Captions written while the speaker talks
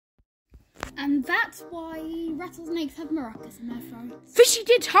And that's why rattlesnakes have maracas in their throats. Fishy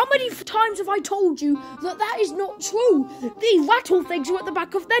did. How many times have I told you that is not true? These rattle things are at the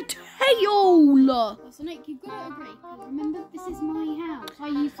back of their tail. Well, Snake, you've got to agree. Because remember, this is my house. I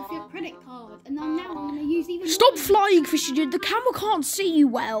used to your credit card, and now I'm going to use even. Stop flying, Fishy did. The camera can't see you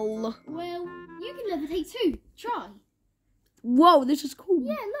well. Well, you can levitate too. Try. Whoa, this is cool.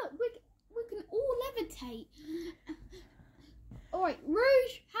 Yeah, look, we can all levitate. Alright,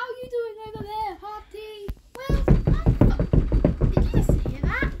 Rouge, how are you doing over there, Harty? Well, did you just hear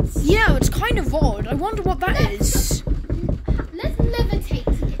that? Yeah, it's kind of odd. I wonder what that is. Let's levitate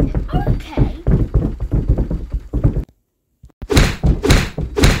to get it. Okay.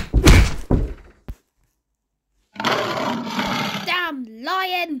 Damn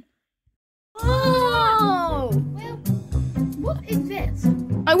lion! Oh! Well, what is this?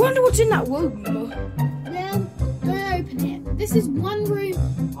 I wonder what's in that room. Well, don't open it. This is one room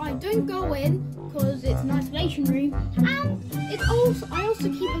I don't go in because it's an isolation room, and it's also I also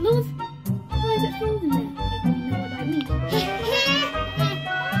keep a lot of private things in there. If you know what I mean.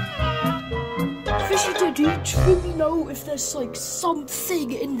 Fishy, do you truly know if there's like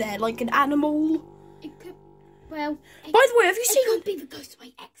something in there, like an animal? It could. Well. By the way, have you seen? It could be the ghost of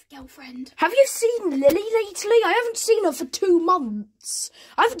my ex-girlfriend. Have you seen Lily lately? I haven't seen her for 2 months.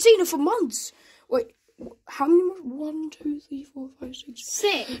 I haven't seen her for months. Wait. How many? 1, 2, 3, 4, 5, 6.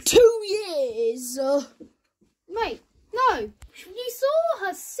 6. 2 years. Wait, no. You saw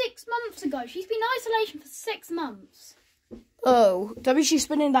her 6 months ago. She's been in isolation for 6 months. Oh, that means she's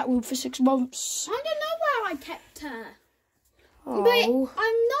been in that room for 6 months. I don't know where I kept her. Oh. But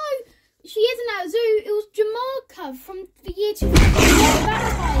I know she isn't at a zoo. It was Jamaica from the year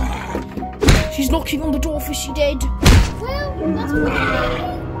 2000. She's knocking on the door, Fishy did. Well, that's what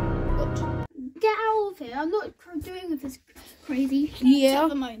get out of here. I'm not doing with this crazy shit Yeah, at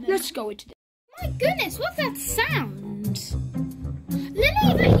the moment. let's go into this. My goodness, what's that sound?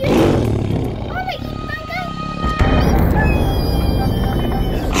 Lily, that you... Oh, that you mango?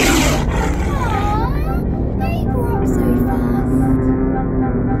 Aww, they grew up so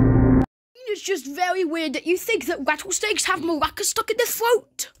fast. It's just very weird that you think that rattlesnakes have maracas stuck in their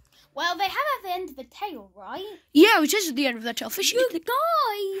throat. Well, they have at the end of the tail, right? Yeah, it is at the end of their tail. Fishy, You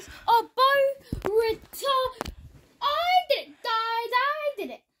guys are both retarded. I did it, guys. I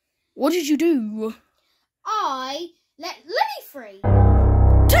did it. what did you do? I let Lily free.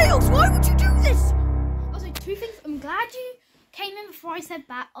 Tails, why would you do this? Also, 2 things. I'm glad you came in before I said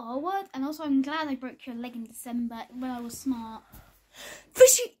that R word, and also I'm glad I broke your leg in December when I was smart.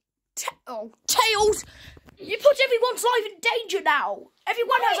 Fishy, Tails, you put everyone's life in danger now.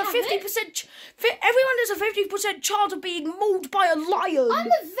 Everyone has a 50%. Everyone has a 50% chance of being mauled by a lion. I'm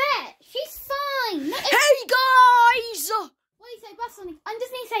a vet. She's fine. Hey guys! What do you say, Bustling? I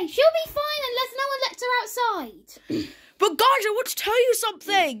just need to say she'll be fine unless no one lets her outside. But guys, I want to tell you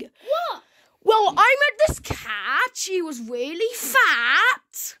something. What? Well, I met this cat. She was really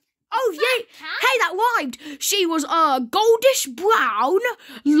fat. Oh, yeah. Cat? Hey, that rhymed. She was goldish brown,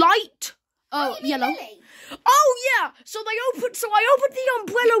 light yellow. Lily? Oh, yeah. So I opened the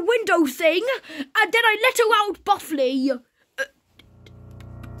umbrella window thing, and then I let her out, Buffly.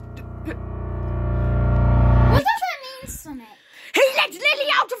 What does that mean, Sonic? He let Lily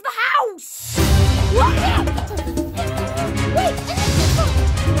out of the house. What? Wait,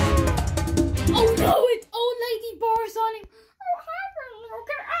 oh no, it's old lady Boris on him.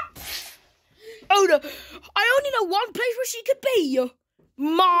 Oh no, I only know one place where she could be.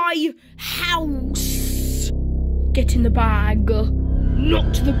 My house. Get in the bag.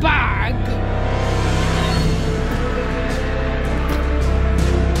 Not the bag.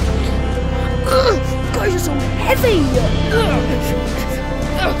 Ugh, guys are so heavy.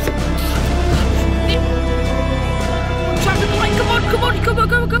 Traffic light, come on.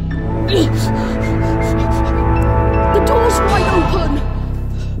 The door's wide open.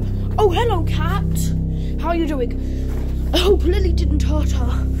 Oh, hello, cat. How are you doing? I hope Lily didn't hurt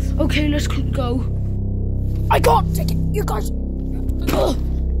her. Okay, let's go. I can't take it. You guys. Ugh.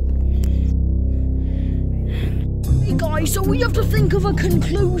 Hey, guys, so we have to think of a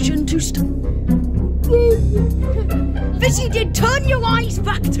conclusion to Fishy did turn your eyes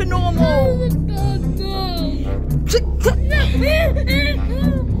back to normal.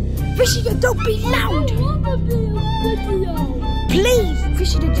 Fishy, don't be loud. Please,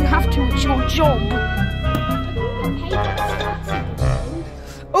 Fishy, did you have to? It's your job.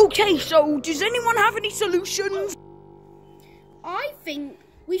 Okay, so does anyone have any solutions? I think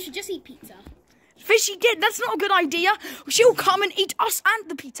we should just eat pizza. Fishy did. That's not a good idea. She'll come and eat us and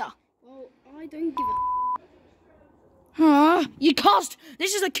the pizza. Well, I don't give a... You can't.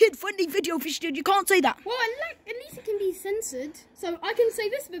 This is a kid-friendly video, Fishy Did. You can't say that. Well, at least it can be censored. So I can say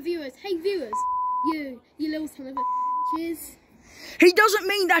this to the viewers. Hey, viewers. You little son of a... Cheers. He doesn't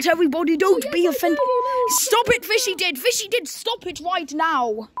mean that, everybody. Don't be offended. No. Stop it, Fishy Did. Fishy Did, stop it right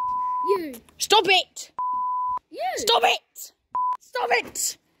now. You. Stop it. You. Stop it. Stop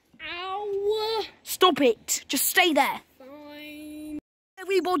it. Ow. Stop it. Just stay there. Fine.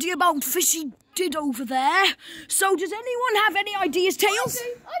 Everybody about Fishy Did over there. So does anyone have any ideas, Tails?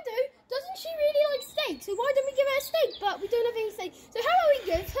 I do. Doesn't she really like steak? So why don't we give her a steak? But we don't have any steak. So how about we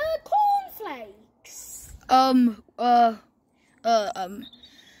give her cornflakes?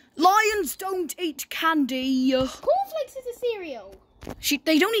 Lions don't eat candy. Cornflakes is a cereal.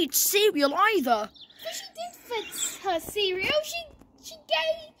 They don't eat cereal either. Fishy did fix her cereal.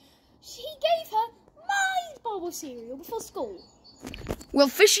 He gave her my bowl of cereal before school. Well,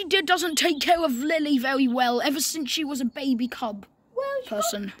 Fishy Did doesn't take care of Lily very well ever since she was a baby cub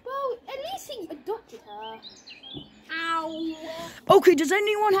person. Well, at least he adopted her. Ow. Okay, does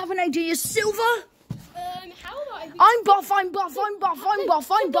anyone have an idea? Silver? How about I'm buff. How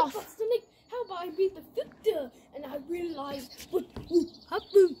about I be the victor and I realize what will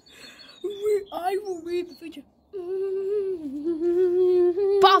happen? I will read the future.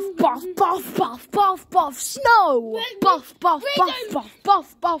 Buff, snow. Buff, ball.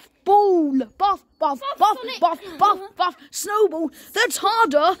 Buff, snowball. That's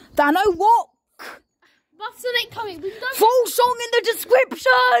harder than a rock. Buff Sonic coming. Full song in the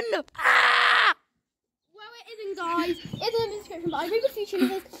description. Ah! Well, it isn't, guys. It's in the description, but I read the future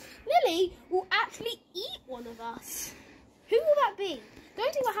and it says Lily will actually eat one of us. Who will that be?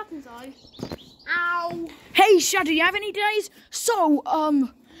 Don't think what happens, though. Ow. Hey, Shadow, you have any days? So,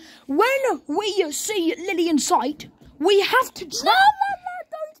 when we see Lily in sight, we have to...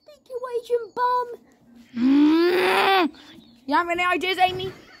 Don't speak your Asian bum. You have any ideas,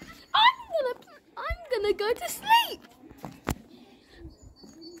 Amy? I'm gonna go to sleep.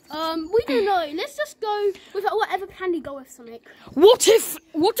 We don't know. Let's just go with whatever plan you go with, Sonic. What if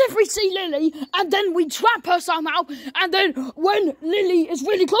we see Lily and then we trap her somehow, and then when Lily is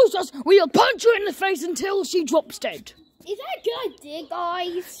really close to us, we'll punch her in the face until she drops dead? Is that a good idea,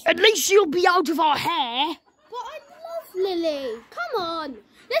 guys? At least she'll be out of our hair. But I love Lily. Come on.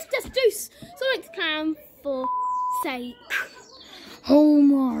 Let's just do Sonic's plan for sake. Oh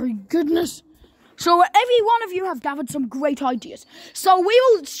my goodness. So every one of you have gathered some great ideas. So we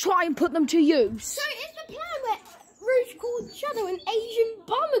will try and put them to use. So is the plan where Rouge called Shadow an Asian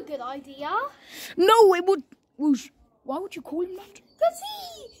bum a good idea? No, it would... Why would you call him that? Because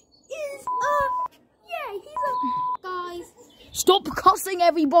he is he's a... Guys. Stop cussing,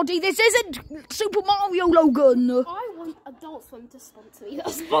 everybody. This isn't Super Mario, Logan. I want Adult Swim to sponsor me.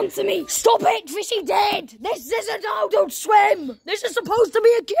 Sponsor me. Stop it, Fishy Dead. This isn't Adult Swim. This is supposed to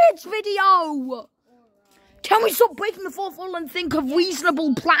be a kids video. Can we stop breaking the fourth wall and think of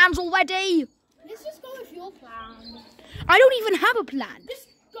reasonable plans already? Let's just go with your plan. I don't even have a plan. Let's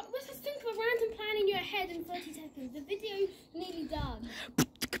just think of a random plan in your head in 30 seconds. The video's nearly done.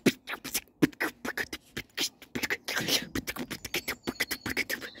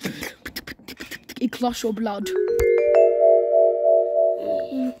 It clash your blood.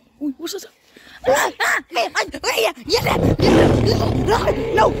 What's that?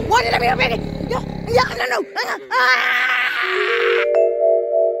 No! Why did I be ready? No!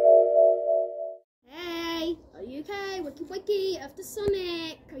 Hey, are you okay? Wakey, after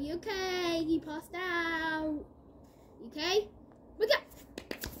Sonic. Are you okay? You passed out. You okay? Wake up!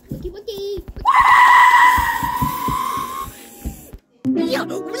 Wakey.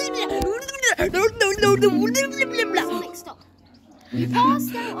 Sonic, stop. You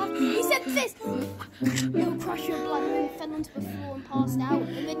passed out after he said this. You'll crush your blood and then fell onto the floor and passed out.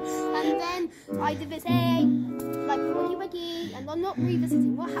 And then I did this, hey, like wakey, and I'm not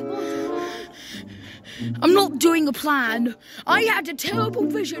revisiting. What happened? I'm not doing a plan. I had a terrible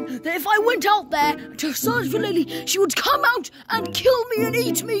vision that if I went out there to search for Lily, she would come out and kill me and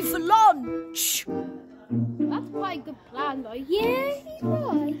eat me for lunch. That's quite a good plan, though. Yeah, he's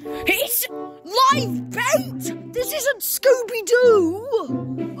right. It's live bait! This isn't Scooby-Doo!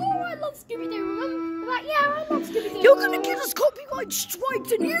 Oh, I love Scooby-Doo, remember? Like, yeah, I love Scooby-Doo. You're gonna get us copyright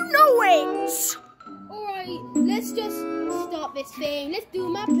striked and you know it! Alright, let's just start this thing. Let's do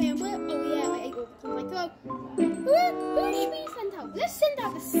my plan. I ate all the tomato. Who should we send out? Let's send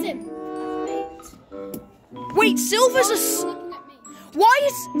out the simp. Wait, Silver's a... Looking at me. Why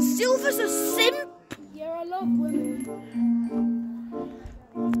is Silver's a simp? Yeah, I love women.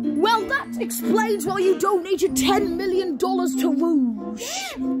 Well, that explains why you donated $10 million to Rouge.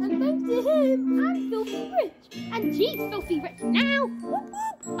 Yeah, and thanks to him, I'm filthy rich. And she's filthy rich now. Whoop,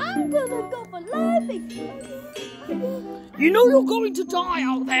 whoop. I'm gonna go for living. You know you're going to die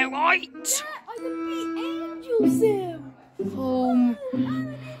out there, right? Yeah, I can be Angel Sim.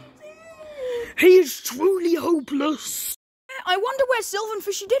 He is truly hopeless. I wonder where Sylvan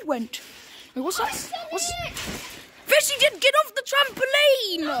Fishy did went. Wait, what's that? Fishy did get off the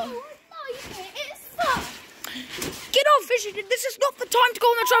trampoline! Oh, it's fun. Get off, Fishy did. This is not the time to go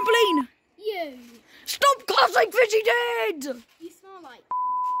on the trampoline. You. Stop cussing, Fishy did. You smell like.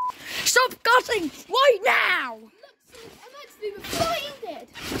 Stop cussing right now. Look, I'm actually blinded.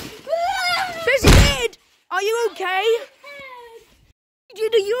 Fishy did. Are you okay?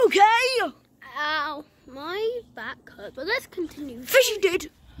 Did, are you okay? Ow, my back hurts. But let's continue. Fishy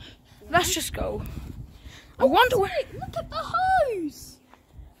did. Let's just go. I wonder where. Look at the hose.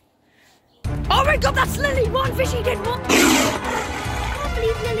 Oh my God, that's Lily. One, Fishy did. One. I can't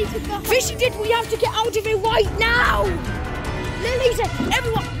believe Lily took the hose. Fishy did. We have to get out of here right now. Lily's here.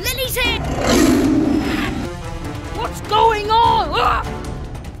 Everyone, Lily's here. What's going on? Ah!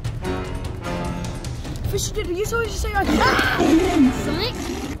 Fishy did. Are you supposed to say like Sonic?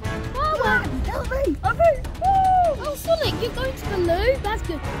 Oh, help me! oh, Sonic, you're going to the loo? That's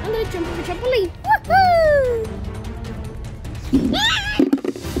good. I'm going to jump over the trampoline. Woohoo! Wait,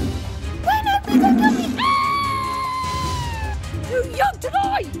 no, please don't kill me. Too young to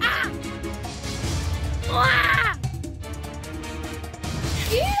die!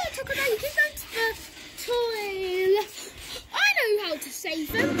 Yeah, Crocodile, you keep going to the toilet. I know how to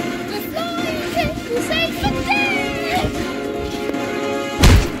save them. The flying kick will save the day.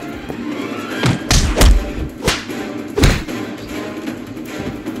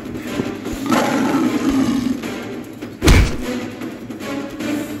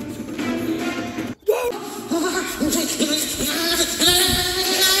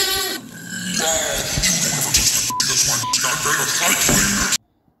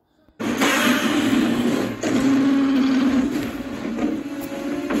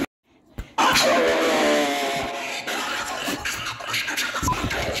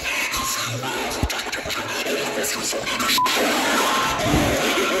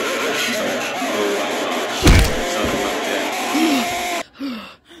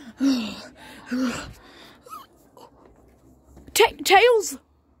 Tails!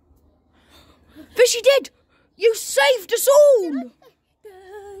 Fishy did! You saved us all!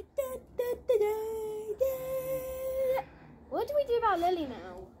 What do we do about Lily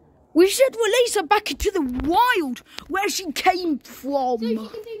now? We should release her back into the wild, where she came from. So she can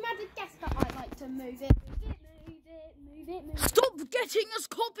do Madagascar. I'd like to move it. Stop getting us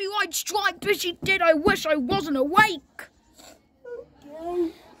copyright strike, Fishy did. I wish I wasn't awake.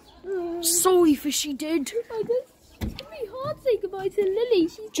 Okay. Sorry, Fishy did. It's really hard to say goodbye to Lily.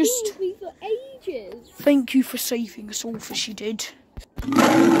 She's been with me for ages. Thank you for saving us all, Fishy did.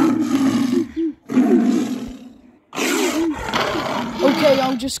 Okay,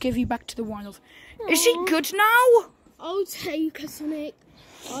 I'll just give you back to the wild. Is she good now? I'll take her, Sonic.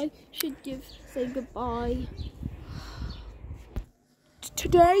 I should say goodbye.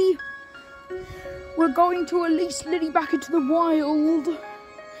 Today, we're going to release Lily back into the wild.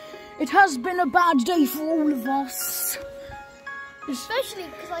 It has been a bad day for all of us. Especially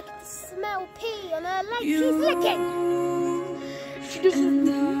because I can smell pee on her leg. She's licking. She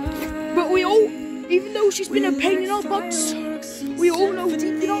doesn't. But we all, even though she's been a pain in our butts, we all know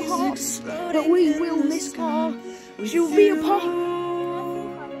deep in our hearts that we will miss her. She will be a part.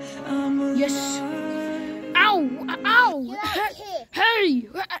 Yes. Ow! Ow! Hey!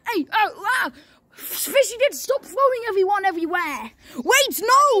 Ow! Fishy did stop throwing everyone everywhere. Wait,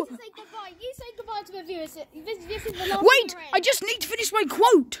 no! Say goodbye. You say goodbye to the viewers. This is the last Wait, thing I just need to finish my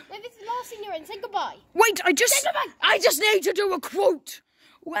quote. No, this is the last thing you're in. Say goodbye. Wait, I just need to do a quote.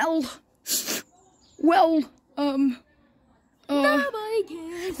 Nobody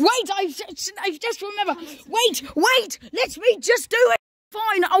cares. Wait, I just remember. Wait, let me just do it.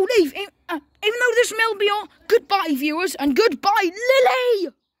 Fine, I'll leave. Even though this may be all. Goodbye, viewers, and goodbye,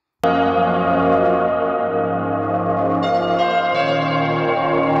 Lily.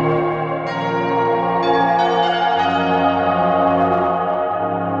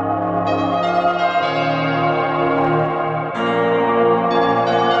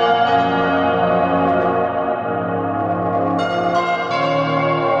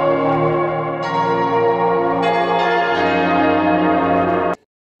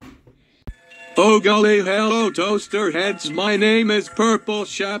 gully, hello toaster heads, my name is Purple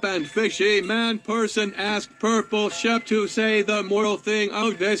Shep, and fishy man person asked Purple Shep to say the moral thing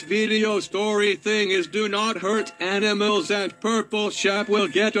of this video story thing is do not hurt animals, and Purple Shep will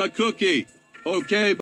get a cookie. Okay.